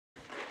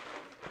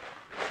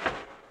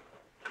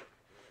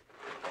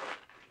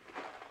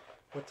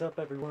What's up,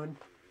 everyone?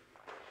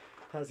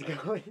 How's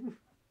it going?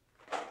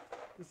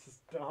 This is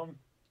dumb.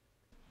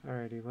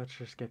 Alrighty, let's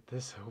just get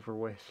this over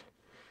with.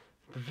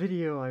 The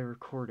video I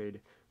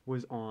recorded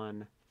was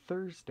on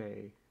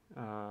Thursday,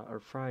 or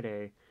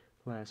Friday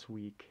last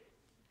week.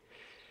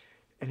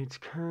 And it's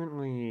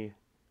currently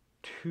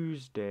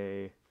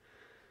Tuesday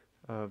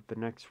of the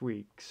next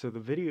week. So the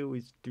video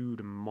is due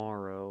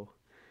tomorrow.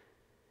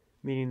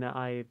 Meaning that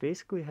I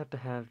basically have to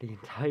have the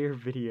entire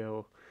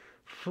video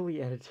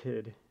fully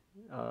edited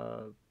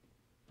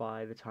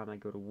by the time I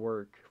go to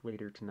work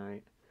later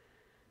tonight.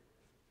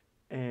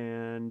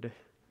 And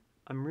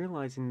I'm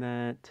realizing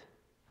that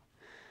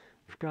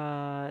I've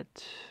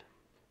got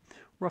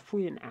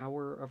roughly an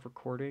hour of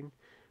recording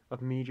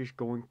of me just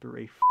going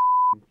through a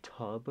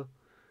tub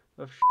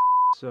of shit.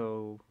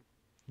 So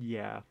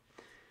yeah,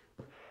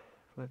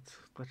 let's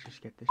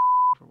just get this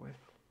over with.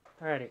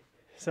 Alrighty,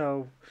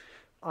 so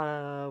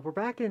we're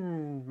back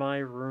in my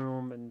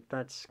room, and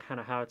that's kind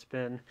of how it's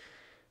been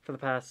for the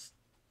past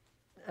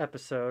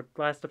episode.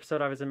 Last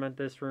episode I was in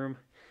this room.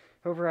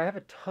 However, I have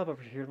a tub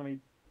over here. Let me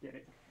get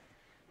it.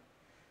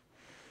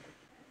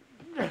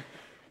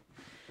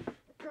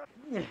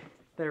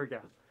 There we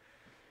go.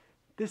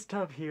 This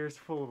tub here is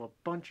full of a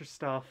bunch of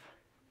stuff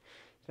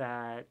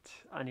that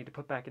I need to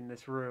put back in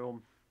this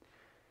room.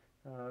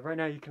 Right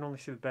now you can only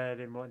see the bed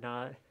and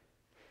whatnot.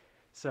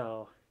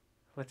 So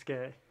let's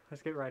get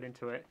right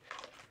into it.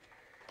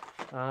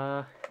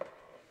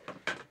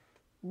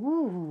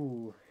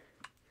 Ooh.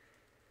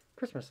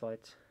 Christmas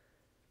lights.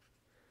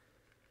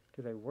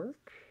 Do they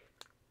work?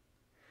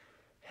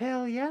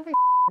 Hell yeah, they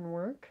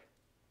work.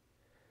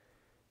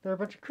 They're a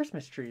bunch of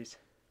Christmas trees.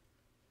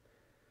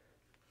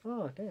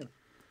 Oh, damn.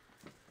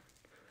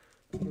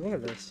 Look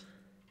at this.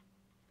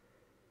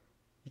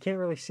 You can't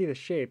really see the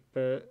shape,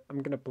 but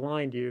I'm gonna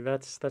blind you.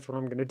 That's what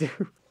I'm gonna do.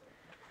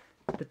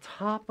 The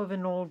top of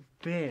an old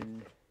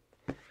bin.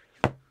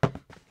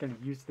 Gonna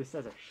use this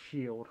as a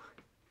shield.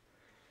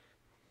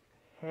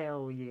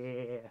 Hell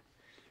yeah.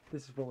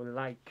 This is what we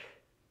like.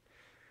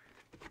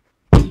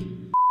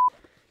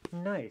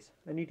 Nice.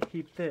 I need to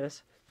keep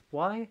this.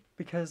 Why?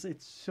 Because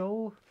it's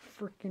so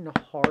freaking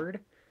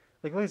hard.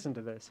 Like, listen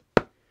to this.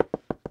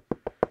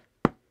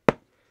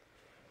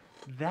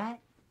 That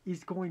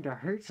is going to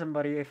hurt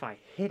somebody if I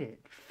hit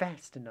it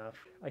fast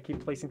enough. I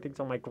keep placing things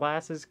on my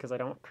glasses because I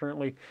don't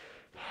currently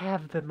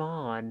have them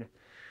on.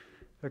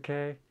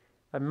 Okay?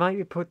 I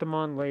might put them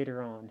on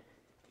later on.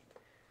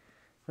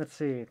 Let's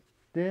see.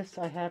 This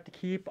I have to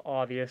keep,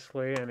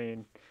 obviously. I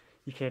mean,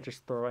 you can't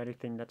just throw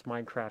anything that's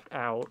Minecraft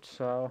out,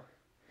 so.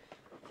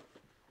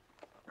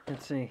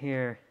 Let's see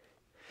here.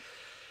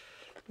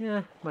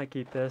 Yeah, might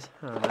keep this.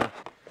 I don't know.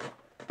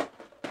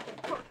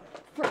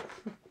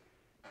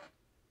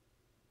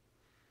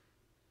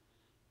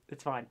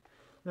 It's fine.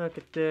 Look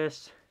at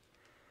this.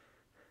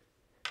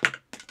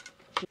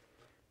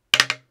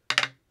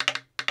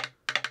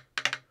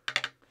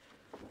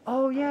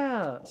 Oh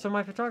yeah! So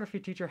my photography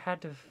teacher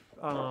had to,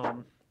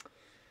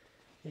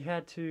 he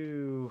had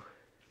to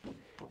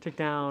take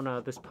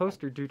down this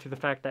poster due to the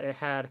fact that it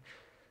had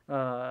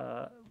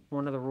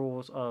one of the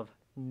rules of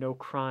no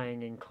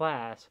crying in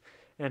class,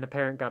 and a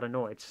parent got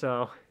annoyed.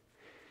 So,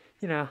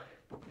 you know,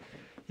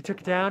 he took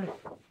it down,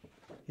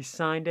 he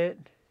signed it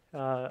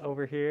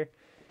over here.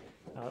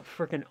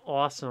 Freaking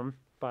awesome,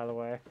 by the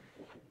way.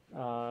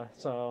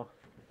 So,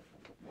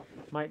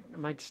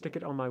 might stick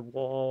it on my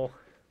wall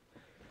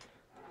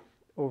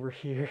over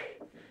here,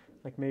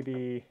 like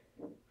maybe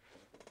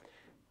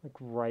like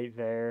right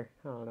there.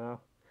 I don't know,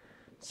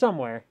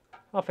 somewhere.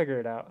 I'll figure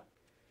it out.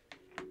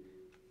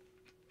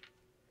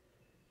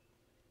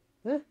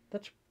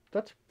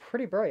 That's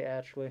pretty bright,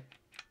 actually.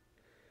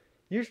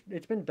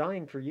 It's been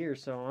dying for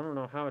years, so I don't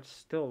know how it's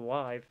still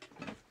alive.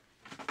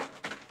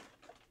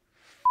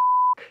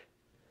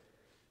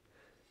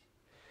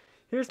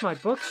 Here's my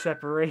book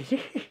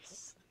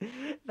separators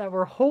that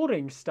were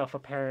holding stuff,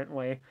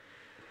 apparently.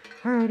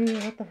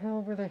 Alrighty, what the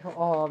hell were they?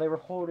 Oh, they were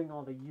holding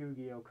all the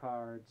Yu-Gi-Oh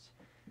cards.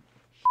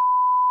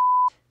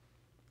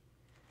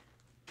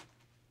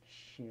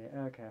 Shit.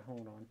 Okay,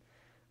 hold on.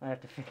 I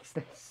have to fix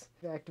this.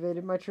 I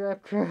activated my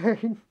trap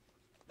card.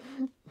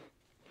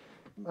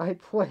 I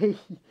play.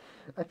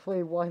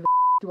 Why the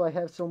do I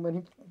have so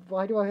many?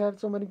 Why do I have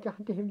so many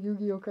goddamn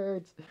Yu-Gi-Oh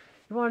cards?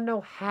 You want to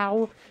know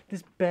how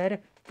this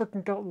bed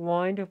freaking got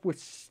lined up with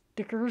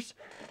stickers?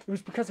 It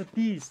was because of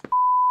these.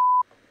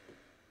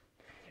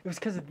 It was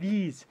because of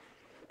these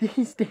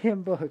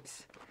damn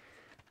books.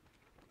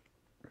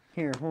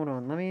 Here, hold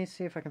on. Let me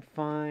see if I can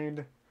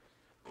find.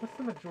 What's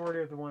the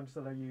majority of the ones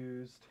that I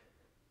used?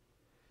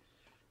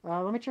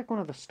 Let me check one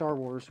of the Star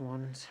Wars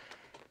ones.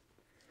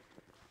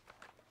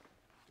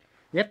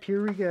 Yep,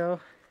 here we go.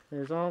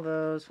 There's all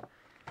those.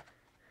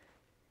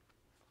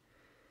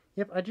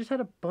 Yep, I just had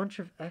a bunch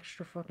of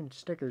extra fucking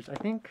stickers. I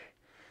think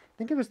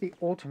it was the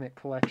Ultimate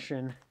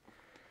Collection.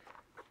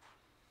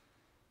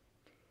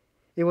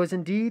 It was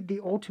indeed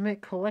the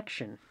Ultimate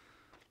Collection.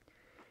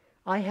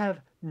 I have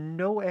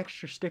no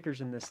extra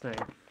stickers in this thing.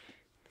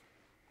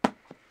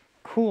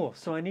 Cool,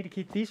 so I need to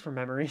keep these for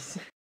memories.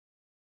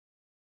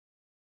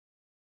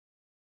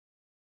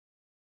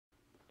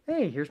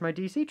 Hey, here's my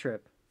DC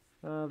trip.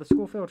 The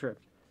school field trip.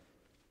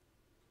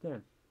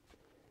 Damn.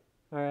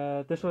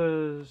 This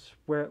was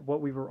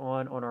what we were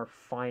on our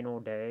final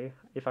day,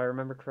 if I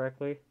remember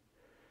correctly.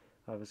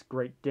 It was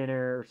great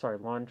dinner, sorry,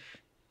 lunch.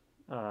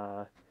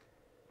 Kind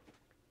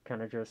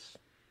of just,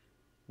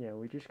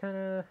 we just kind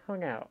of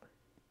hung out.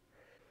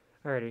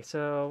 Alrighty,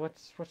 so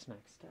what's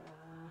next?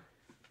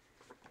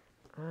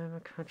 I'm a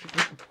country.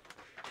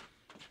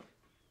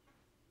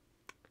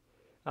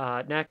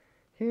 Next,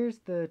 here's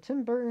the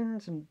Tim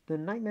Burton's and The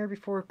Nightmare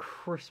Before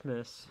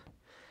Christmas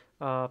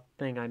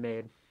thing I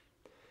made.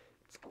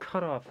 It's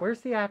cut off.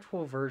 Where's the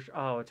actual version?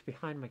 Oh, it's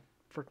behind my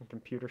freaking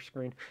computer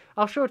screen.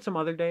 I'll show it some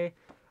other day.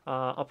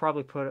 I'll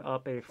probably put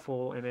up a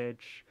full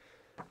image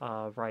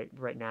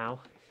right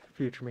now.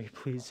 Future me,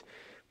 please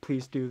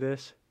do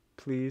this.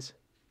 Please.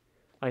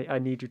 I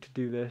need you to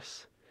do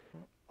this.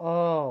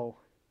 Oh.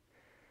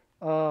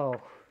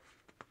 Oh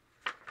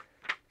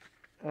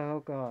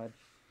God.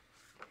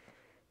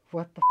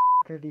 What the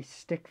f are these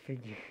stick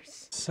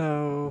figures?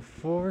 So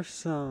for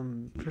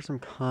some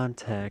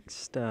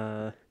context,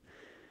 the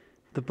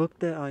book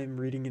that I'm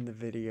reading in the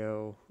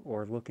video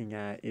or looking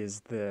at is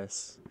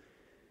this.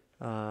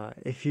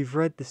 If you've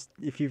read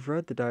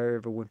the Diary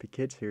of a Wimpy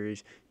Kid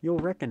series, you'll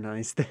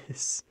recognize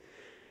this.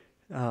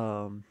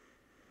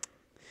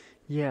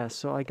 Yeah,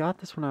 so I got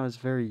this when I was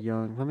very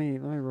young. Let me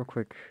real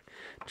quick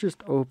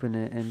just open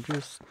it and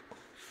just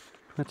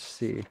let's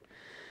see.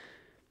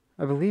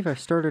 I believe I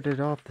started it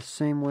off the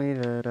same way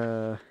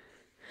that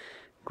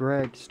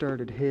Greg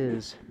started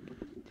his.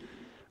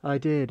 I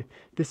did.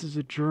 This is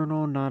a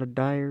journal, not a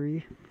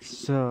diary.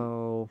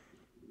 So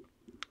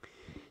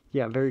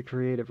yeah, very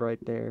creative right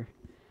there.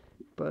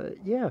 But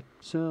yeah,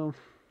 so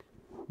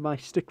my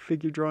stick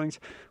figure drawings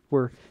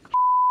were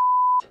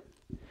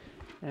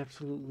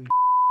absolutely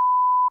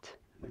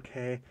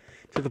okay,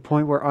 to the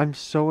point where I'm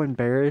so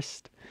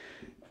embarrassed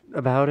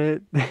about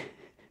it.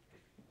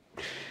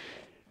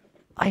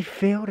 I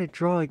failed at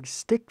drawing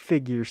stick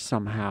figures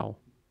somehow.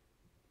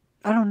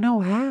 I don't know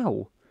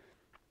how.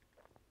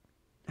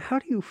 How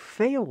do you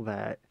fail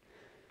that?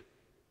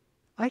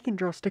 I can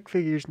draw stick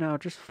figures now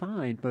just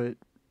fine, but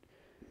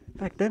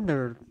back then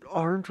their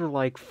arms were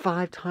like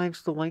 5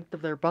 times the length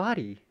of their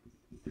body.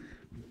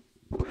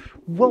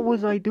 What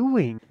was I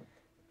doing?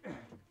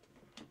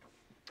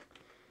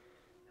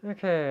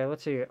 Okay,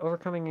 let's see.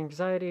 Overcoming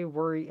anxiety,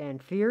 worry,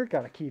 and fear.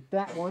 Gotta keep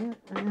that one.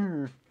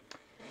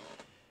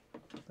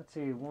 Let's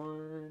see.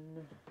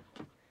 1,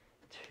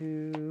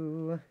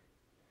 2,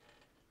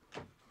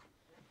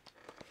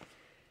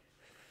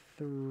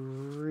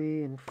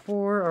 3, and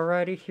 4.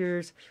 Alrighty,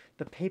 here's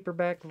the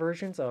paperback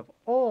versions of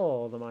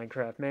all the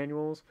Minecraft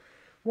manuals.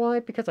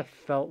 Why? Because I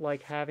felt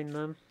like having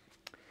them.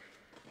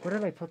 Where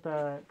did I put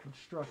that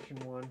construction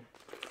one?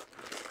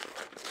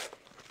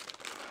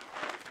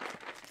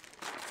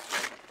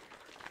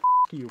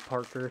 You,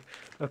 Parker.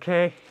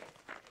 Okay?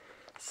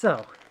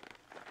 So,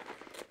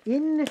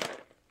 in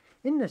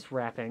this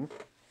wrapping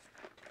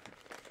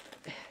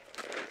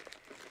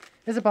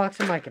is a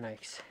box of Mike and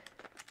Ike's.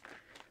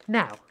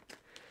 Now,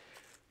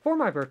 for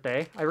my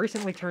birthday, I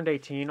recently turned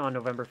 18 on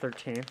November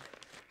 13th.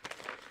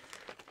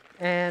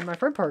 And my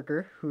friend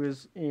Parker, who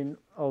is in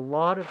a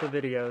lot of the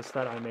videos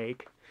that I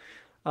make,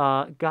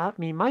 got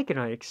me Mike and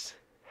Ike's.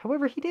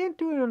 However, he didn't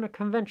do it in a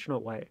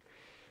conventional way.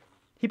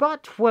 He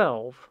bought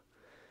 12,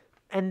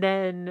 and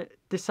then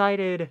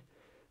decided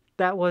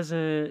that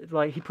wasn't,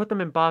 like, he put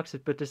them in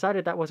boxes, but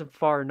decided that wasn't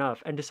far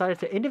enough, and decided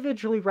to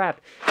individually wrap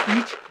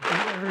each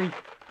and every,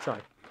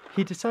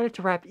 he decided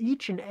to wrap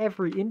each and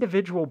every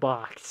individual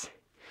box.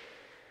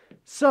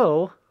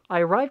 So, I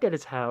arrived at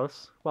his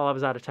house while I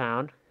was out of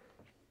town,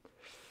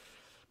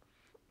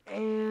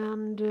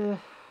 and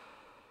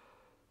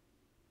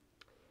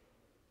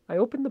I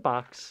opened the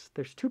box.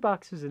 There's 2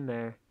 boxes in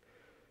there,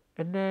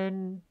 and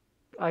then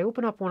I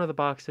open up one of the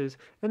boxes,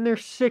 and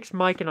there's 6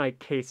 Mike and Ike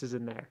cases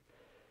in there.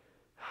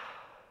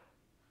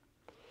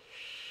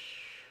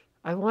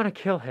 I want to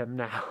kill him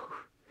now.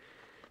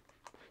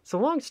 So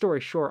long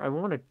story short, I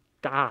want to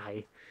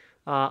die.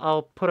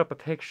 I'll put up a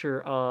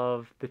picture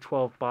of the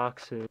 12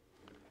 boxes.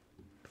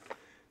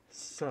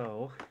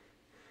 So,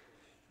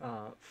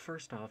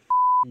 first off,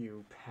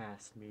 you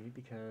passed me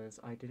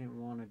because I didn't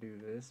want to do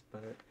this,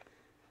 but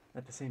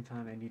at the same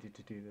time I needed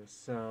to do this.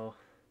 So,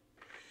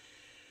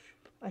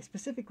 I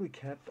specifically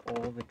kept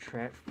all the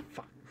trash.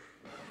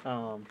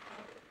 I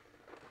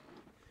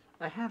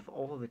have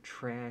all the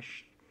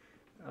trash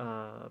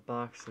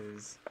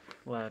boxes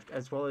left,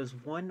 as well as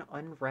 1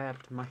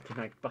 unwrapped Mike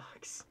and Ike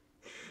box.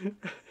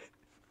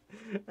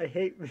 I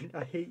hate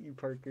you,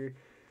 Parker.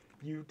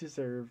 You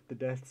deserve the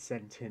death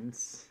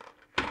sentence.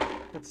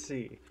 Let's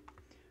see.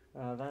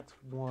 That's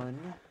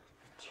 1,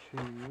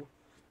 2,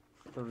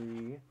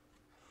 3,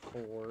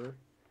 4,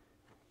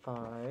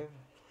 5,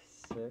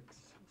 6,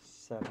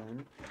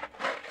 7,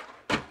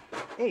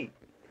 8.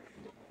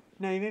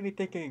 Now you may be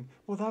thinking,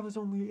 well, that was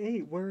only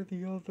 8. Where are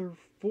the other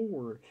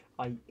 4?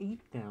 I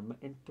ate them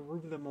and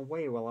threw them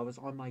away while I was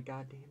on my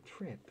goddamn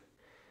trip.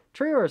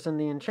 Trios and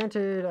the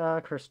Enchanted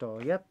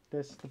Crystal. Yep,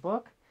 this is the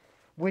book.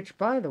 Which,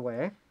 by the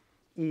way,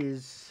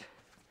 is...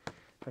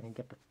 If I can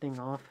get the thing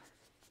off.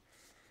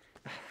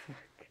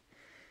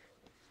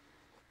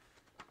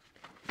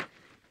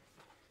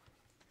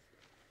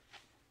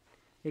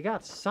 It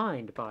got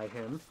signed by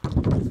him.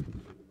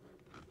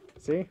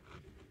 See?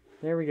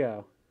 There we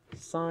go.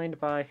 Signed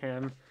by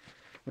him,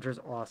 which was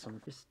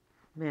awesome.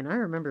 Man, I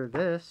remember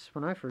this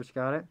when I first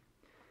got it.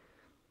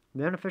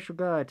 The unofficial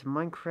guide to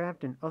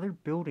Minecraft and other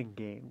building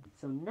games.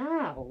 So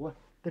now,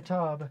 the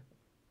tub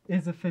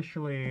is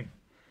officially,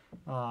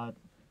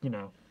 you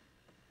know,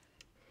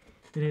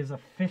 it is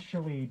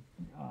officially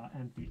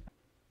empty.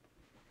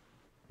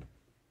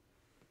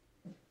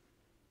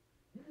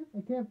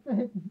 I can't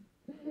fit.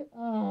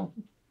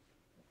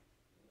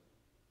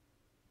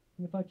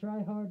 If I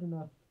try hard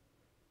enough.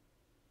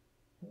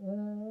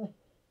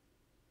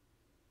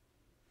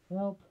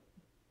 Help.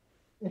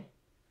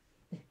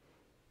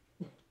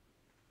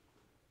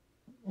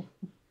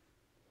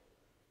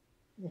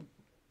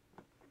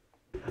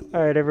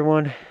 Alright,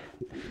 everyone.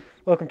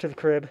 Welcome to the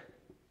crib.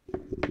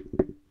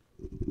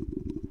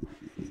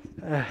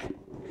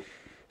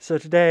 So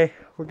today,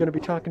 we're going to be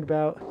talking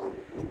about...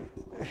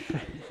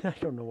 I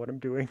don't know what I'm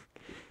doing.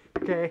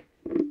 Okay?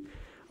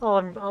 All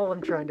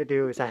I'm trying to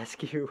do is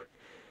ask you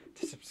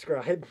to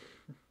subscribe.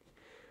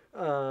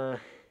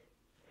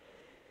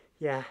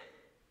 Yeah.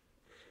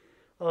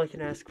 All I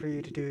can ask for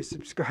you to do is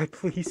subscribe,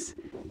 please.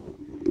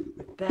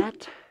 With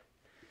that,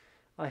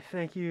 I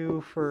thank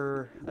you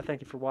for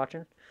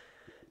watching.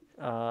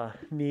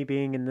 Me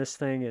being in this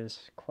thing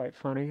is quite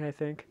funny, I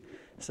think.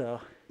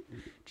 So,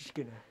 just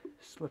gonna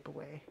slip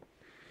away.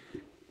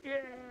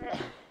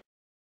 Yeah.